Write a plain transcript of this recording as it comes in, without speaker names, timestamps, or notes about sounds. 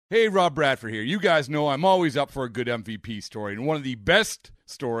Hey, Rob Bradford here. You guys know I'm always up for a good MVP story, and one of the best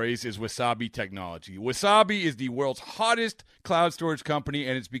stories is Wasabi Technology. Wasabi is the world's hottest cloud storage company,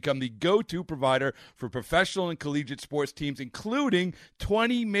 and it's become the go-to provider for professional and collegiate sports teams, including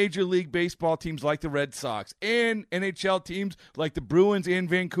 20 Major League Baseball teams like the Red Sox and NHL teams like the Bruins and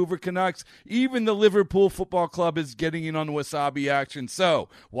Vancouver Canucks. Even the Liverpool Football Club is getting in on the Wasabi action. So,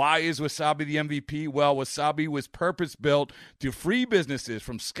 why is Wasabi the MVP? Well, Wasabi was purpose-built to free businesses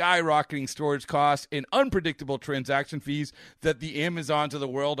from skyrocketing storage costs and unpredictable transaction fees that the Amazons of the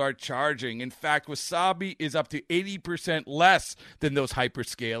world are charging. In fact, Wasabi is up to 80% less than those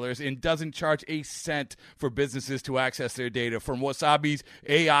hyperscalers and doesn't charge a cent for businesses to access their data. From Wasabi's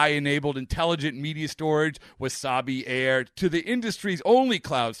AI-enabled intelligent media storage, Wasabi Air, to the industry's only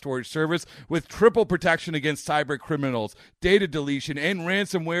cloud storage service with triple protection against cyber criminals, data deletion, and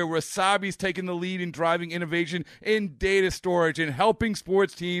ransomware, Wasabi's taken the lead in driving innovation in data storage and helping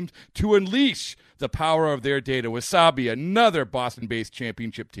sports teams to unleash the power of their data. Wasabi, another Boston-based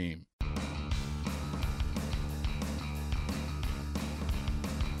championship team.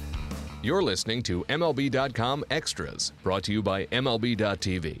 You're listening to MLB.com Extras, brought to you by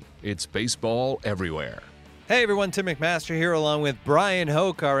MLB.tv. It's baseball everywhere. Hey everyone, Tim McMaster here along with Brian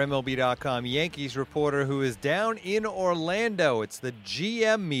Hoke, our MLB.com Yankees reporter who is down in Orlando. It's the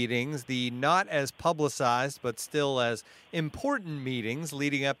GM meetings, the not as publicized but still as important meetings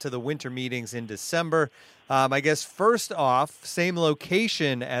leading up to the winter meetings in December. I guess first off, same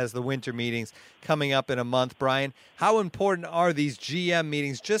location as the winter meetings coming up in a month. Brian, how important are these GM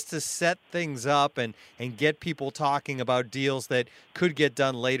meetings just to set things up and get people talking about deals that could get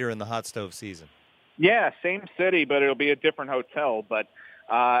done later in the hot stove season? Yeah, same city, but it'll be a different hotel. But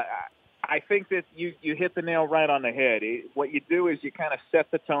I think that you hit the nail right on the head. What you do is you kind of set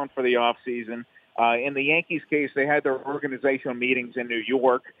the tone for the off season. In the Yankees' case, they had their organizational meetings in New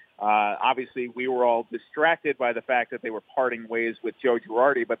York. Obviously, we were all distracted by the fact that they were parting ways with Joe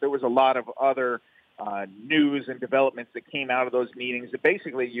Girardi, but there was a lot of other news and developments that came out of those meetings. That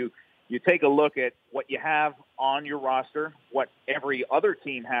basically you take a look at what you have on your roster, what every other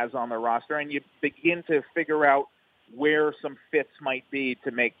team has on their roster, and you begin to figure out where some fits might be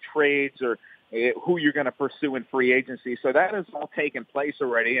to make trades or who you're going to pursue in free agency. So that has all taken place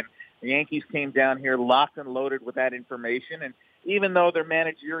already, and the Yankees came down here locked and loaded with that information. And even though their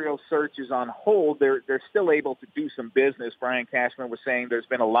managerial search is on hold, they're still able to do some business. Brian Cashman was saying there's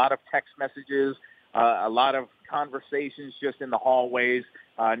been a lot of text messages, a lot of conversations just in the hallways,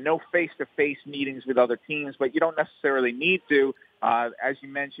 no face-to-face meetings with other teams, but you don't necessarily need to. As you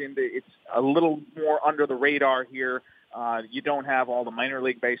mentioned, it's a little more under the radar here. You don't have all the minor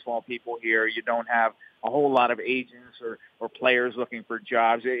league baseball people here. You don't have a whole lot of agents or players looking for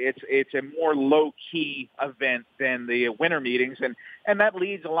jobs. It's a more low-key event than the winter meetings, and that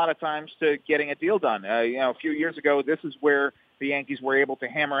leads a lot of times to getting a deal done. A few years ago, this is where the Yankees were able to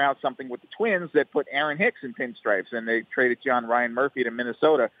hammer out something with the Twins that put Aaron Hicks in pinstripes, and they traded Ryan Murphy to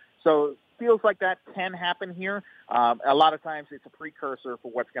Minnesota. So feels like that can happen here. A lot of times it's a precursor for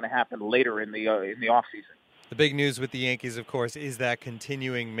what's going to happen later in the offseason. The big news with the Yankees, of course, is that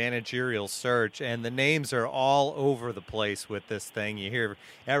continuing managerial search, and the names are all over the place with this thing. You hear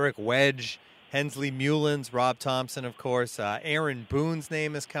Eric Wedge, Hensley Mullins, Rob Thompson, of course. Aaron Boone's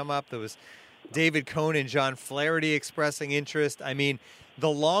name has come up. There was David Cohn and John Flaherty expressing interest. I mean, the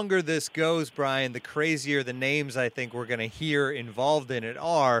longer this goes, Brian, the crazier the names I think we're going to hear involved in it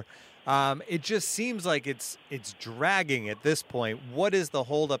are. It just seems like it's dragging at this point. What is the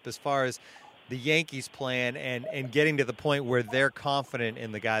holdup as far as the Yankees' plan and getting to the point where they're confident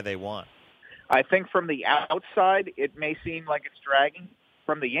in the guy they want? I think from the outside, it may seem like it's dragging.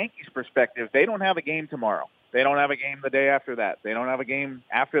 From the Yankees' perspective, they don't have a game tomorrow. They don't have a game the day after that. They don't have a game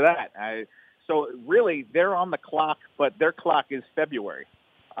after that. So really, they're on the clock, but their clock is February.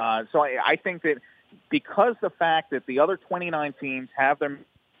 So I think that because the fact that the other 29 teams have their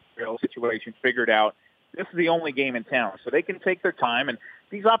situation figured out, this is the only game in town. So they can take their time, and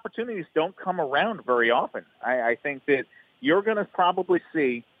these opportunities don't come around very often. I think that you're going to probably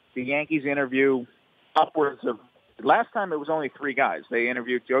see the Yankees interview upwards of, last time it was only 3 guys. They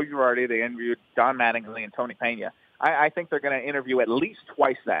interviewed Joe Girardi, they interviewed Don Mattingly, and Tony Pena. I think they're going to interview at least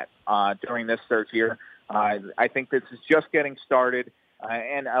twice that during this search here. I think this is just getting started.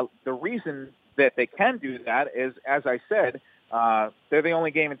 And the reason that they can do that is, as I said, they're the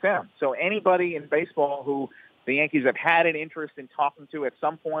only game in town. So anybody in baseball who the Yankees have had an interest in talking to at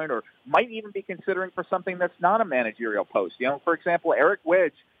some point or might even be considering for something that's not a managerial post. For example, Eric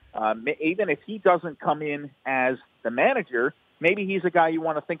Wedge, even if he doesn't come in as the manager, maybe he's a guy you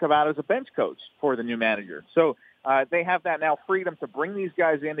want to think about as a bench coach for the new manager. So they have that now freedom to bring these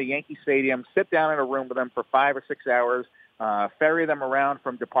guys into Yankee Stadium, sit down in a room with them for 5 or 6 hours, ferry them around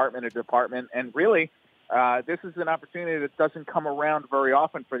from department to department, and really this is an opportunity that doesn't come around very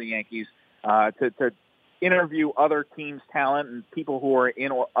often for the Yankees to interview other teams' talent and people who are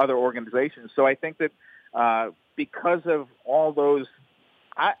in other organizations. So I think that because of all those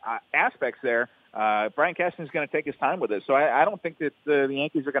aspects there, Brian Cashman is going to take his time with it. So I don't think that the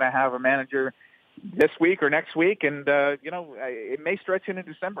Yankees are going to have a manager this week or next week, and it may stretch into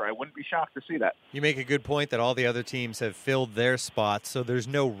December. I wouldn't be shocked to see that. You make a good point that all the other teams have filled their spots, so there's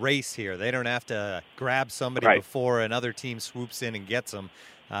no race here. They don't have to grab somebody before another team swoops in and gets them.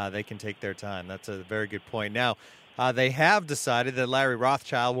 They can take their time. That's a very good point. Now, they have decided that Larry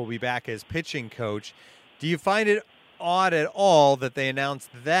Rothschild will be back as pitching coach. Do you find it odd at all that they announced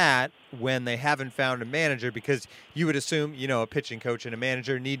that when they haven't found a manager? Because you would assume, a pitching coach and a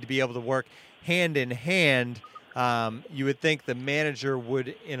manager need to be able to work hand in hand. You would think the manager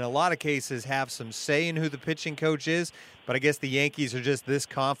would, in a lot of cases, have some say in who the pitching coach is. But I guess the Yankees are just this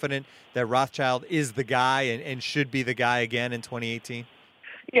confident that Rothschild is the guy and should be the guy again in 2018.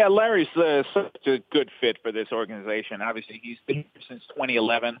 Yeah, Larry's such a good fit for this organization. Obviously, he's been here since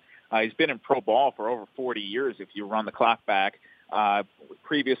 2011. He's been in pro ball for over 40 years if you run the clock back.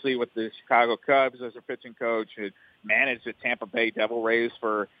 Previously with the Chicago Cubs as a pitching coach, had managed the Tampa Bay Devil Rays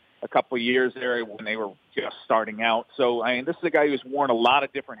for a couple of years there when they were just starting out. So, this is a guy who's worn a lot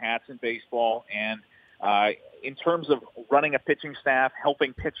of different hats in baseball. And in terms of running a pitching staff,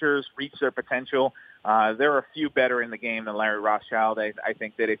 helping pitchers reach their potential, there are a few better in the game than Larry Rothschild. I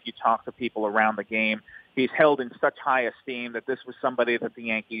think that if you talk to people around the game, he's held in such high esteem that this was somebody that the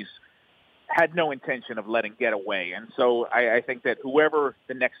Yankees had no intention of letting get away. And so I think that whoever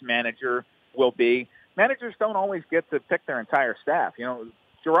the next manager will be, managers don't always get to pick their entire staff.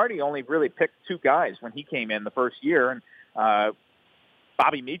 Girardi only really picked 2 guys when he came in the first year, and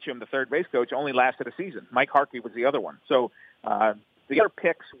Bobby Meacham, the third base coach, only lasted a season. Mike Harkey was the other one. So the other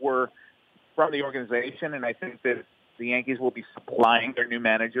picks were from the organization, and I think that the Yankees will be supplying their new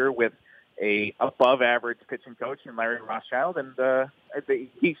manager with a above-average pitching coach in Larry Rothschild, and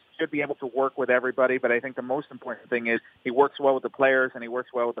he should be able to work with everybody. But I think the most important thing is he works well with the players and he works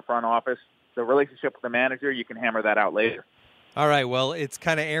well with the front office. The relationship with the manager, you can hammer that out later. All right, well, it's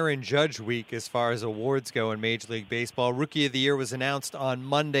kind of Aaron Judge week as far as awards go in Major League Baseball. Rookie of the Year was announced on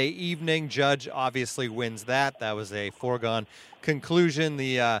Monday evening. Judge obviously wins that. That was a foregone conclusion.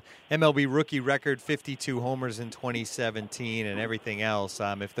 The MLB rookie record, 52 homers in 2017 and everything else.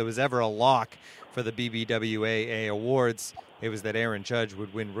 If there was ever a lock for the BBWAA awards, it was that Aaron Judge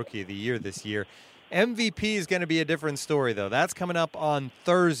would win Rookie of the Year this year. MVP is going to be a different story, though. That's coming up on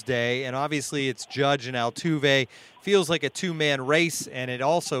Thursday, and obviously it's Judge and Altuve. Feels like a two-man race, and it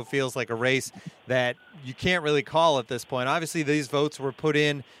also feels like a race that you can't really call at this point. Obviously, these votes were put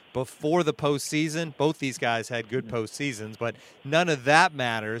in before the postseason. Both these guys had good postseasons, but none of that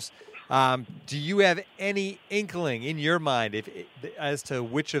matters. Do you have any inkling in your mind as to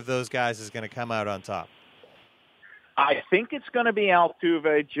which of those guys is going to come out on top? I think it's going to be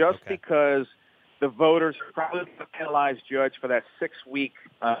Altuve just because the voters are probably going to penalize Judge for that 6-week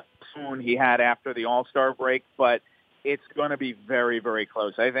swoon he had after the All-Star break, but it's going to be very, very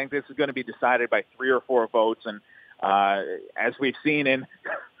close. I think this is going to be decided by 3 or 4 votes, and as we've seen in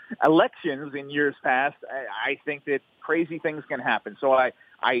elections in years past, I think that crazy things can happen. So I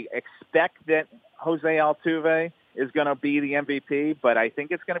expect that Jose Altuve is going to be the MVP, but I think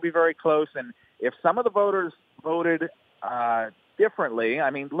it's going to be very close, and if some of the voters voted differently,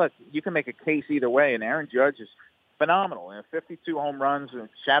 I mean, look, you can make a case either way, and Aaron Judge is phenomenal. 52 home runs,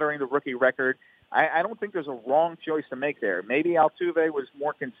 shattering the rookie record. I don't think there's a wrong choice to make there. Maybe Altuve was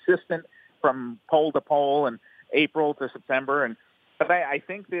more consistent from poll to poll and April to September, but I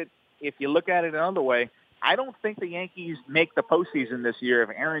think that if you look at it another way, I don't think the Yankees make the postseason this year if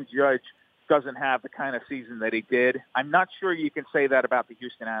Aaron Judge doesn't have the kind of season that he did. I'm not sure you can say that about the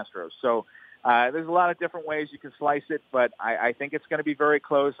Houston Astros. So there's a lot of different ways you can slice it, but I think it's going to be very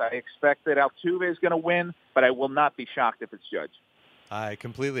close. I expect that Altuve is going to win, but I will not be shocked if it's Judge. I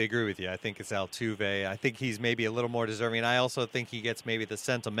completely agree with you. I think it's Altuve. I think he's maybe a little more deserving. And I also think he gets maybe the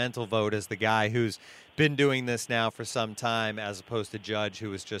sentimental vote as the guy who's been doing this now for some time, as opposed to Judge, who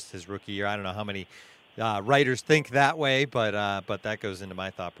was just his rookie year. I don't know how many writers think that way, but that goes into my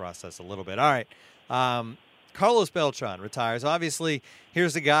thought process a little bit. All right. Carlos Beltran retires. Obviously,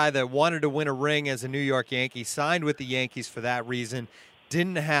 here's a guy that wanted to win a ring as a New York Yankee, signed with the Yankees for that reason.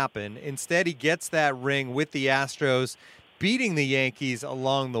 Didn't happen. Instead, he gets that ring with the Astros. beating the Yankees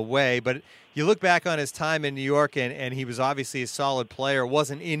along the way. But you look back on his time in New York, and he was obviously a solid player.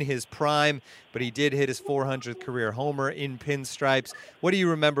 Wasn't in his prime, but he did hit his 400th career homer in pinstripes. What do you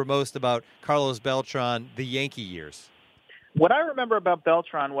remember most about Carlos Beltran, the Yankee years? What I remember about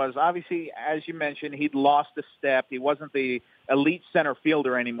Beltran was, obviously, as you mentioned, he'd lost a step. He wasn't the elite center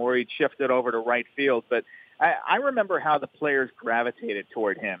fielder anymore. He'd shifted over to right field. But I remember how the players gravitated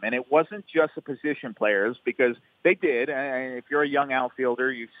toward him. And it wasn't just the position players, because they did. If you're a young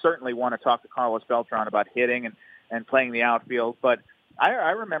outfielder, you certainly want to talk to Carlos Beltran about hitting and playing the outfield. But I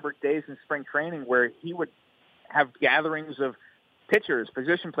remember days in spring training where he would have gatherings of pitchers,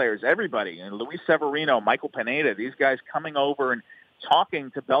 position players, everybody, and Luis Severino, Michael Pineda, these guys coming over and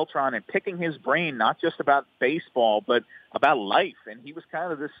talking to Beltran and picking his brain, not just about baseball, but about life. And he was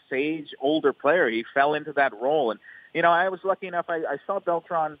kind of this sage, older player. He fell into that role. And, you know, I was lucky enough, I saw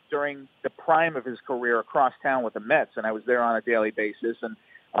Beltran during the prime of his career across town with the Mets, and I was there on a daily basis. And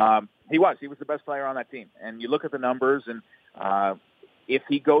he was the best player on that team. And you look at the numbers, and if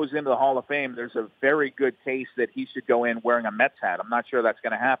he goes into the Hall of Fame, there's a very good case that he should go in wearing a Mets hat. I'm not sure that's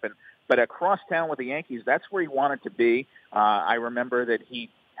going to happen. But across town with the Yankees, that's where he wanted to be. I remember that he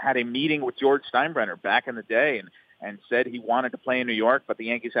had a meeting with George Steinbrenner back in the day and said he wanted to play in New York, but the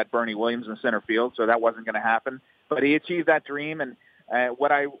Yankees had Bernie Williams in center field, so that wasn't going to happen. But he achieved that dream. And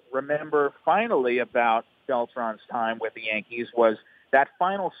what I remember finally about Beltran's time with the Yankees was that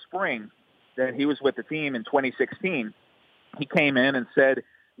final spring that he was with the team in 2016. He came in and said,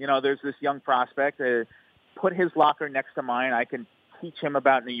 you know, there's this young prospect. Put his locker next to mine. I can teach him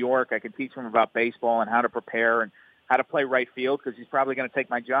about New York. I can teach him about baseball and how to prepare and how to play right field, because he's probably going to take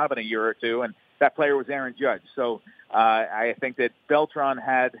my job in a year or two. And that player was Aaron Judge. So I think that Beltran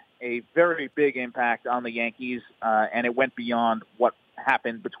had a very big impact on the Yankees, and it went beyond what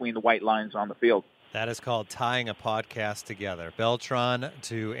happened between the white lines on the field. That is called tying a podcast together. Beltran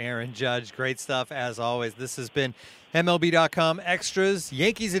to Aaron Judge. Great stuff, as always. This has been MLB.com Extras,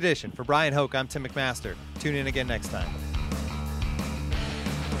 Yankees edition. For Brian Hoke, I'm Tim McMaster. Tune in again next time.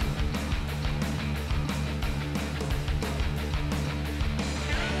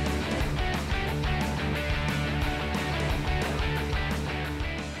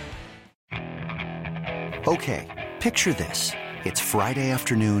 Okay, picture this. It's Friday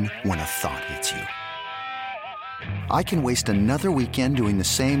afternoon when a thought hits you. I can waste another weekend doing the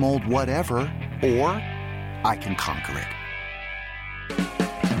same old whatever, or I can conquer it.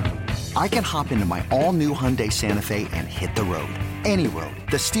 I can hop into my all-new Hyundai Santa Fe and hit the road. Any road.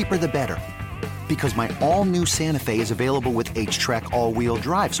 The steeper, the better. Because my all-new Santa Fe is available with H-Track all-wheel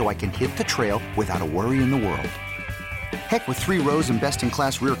drive, so I can hit the trail without a worry in the world. Heck, with 3 rows and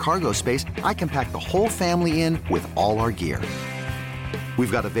best-in-class rear cargo space, I can pack the whole family in with all our gear.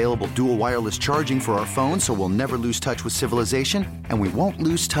 We've got available dual wireless charging for our phones, so we'll never lose touch with civilization, and we won't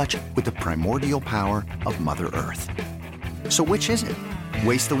lose touch with the primordial power of Mother Earth. So which is it?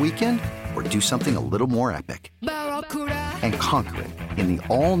 Waste the weekend or do something a little more epic? And conquer it in the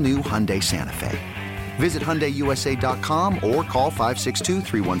all-new Hyundai Santa Fe. Visit HyundaiUSA.com or call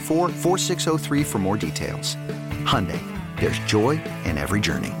 562-314-4603 for more details. Hyundai, there's joy in every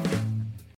journey.